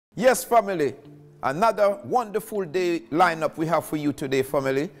Yes, family, another wonderful day lineup we have for you today,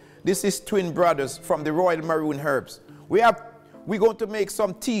 family. This is Twin Brothers from the Royal Maroon Herbs. We're going to make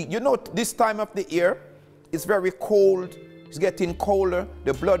some tea. You know, this time of the year, it's very cold. It's getting colder.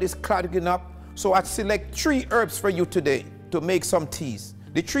 The blood is clogging up. So I select 3 herbs for you today to make some teas.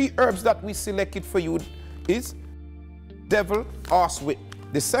 The 3 herbs that we selected for you is devil horsewhip.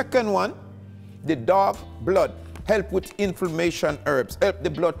 The second one, the dog blood. Help with inflammation herbs, help the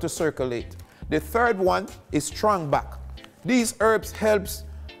blood to circulate. The third one is strong back. These herbs helps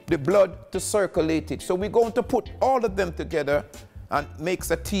the blood to circulate it. So we're going to put all of them together and makes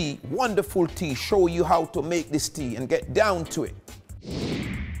a tea, wonderful tea, show you how to make this tea and get down to it.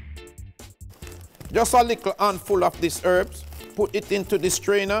 Just a little handful of these herbs, put it into the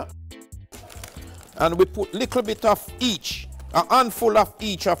strainer, and we put a little bit of each, a handful of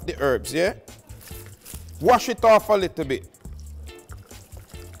each of the herbs, yeah? Wash it off a little bit.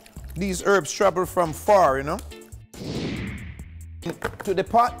 These herbs travel from far, you know. To the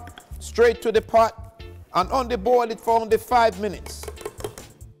pot, straight to the pot, and on the boil it for only 5 minutes.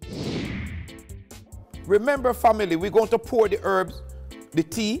 Remember, family, we're going to pour the herbs, the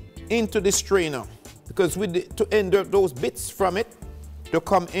tea, into the strainer because to end those bits from it to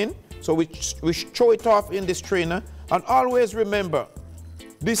come in. So we throw it off in the strainer, and always remember,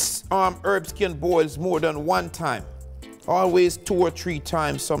 this herbs can boil more than 1 time. Always 2 or 3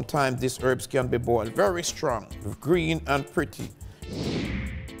 times sometimes these herbs can be boiled. Very strong, green and pretty.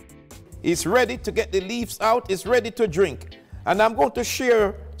 It's ready to get the leaves out. It's ready to drink. And I'm going to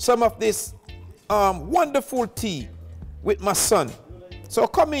share some of this wonderful tea with my son. So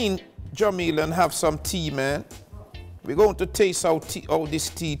come in, Jamil, and have some tea, man. We're going to taste how this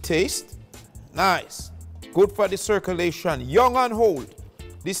tea tastes. Nice. Good for the circulation, young and old.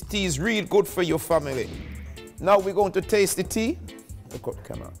 This tea is real good for your family. Now we're going to taste the tea. Look up,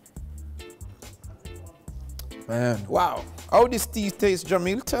 come on. Man, wow. How this tea tastes,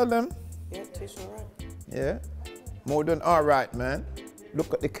 Jamil? Tell them. Yeah, it tastes all right. Yeah? More than all right, man.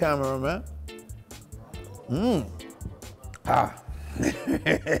 Look at the camera, man. Ah.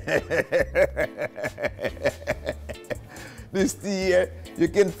 This tea, you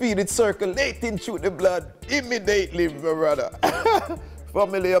can feel it circulating through the blood immediately, my brother.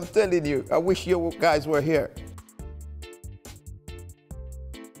 Family, I'm telling you, I wish you guys were here.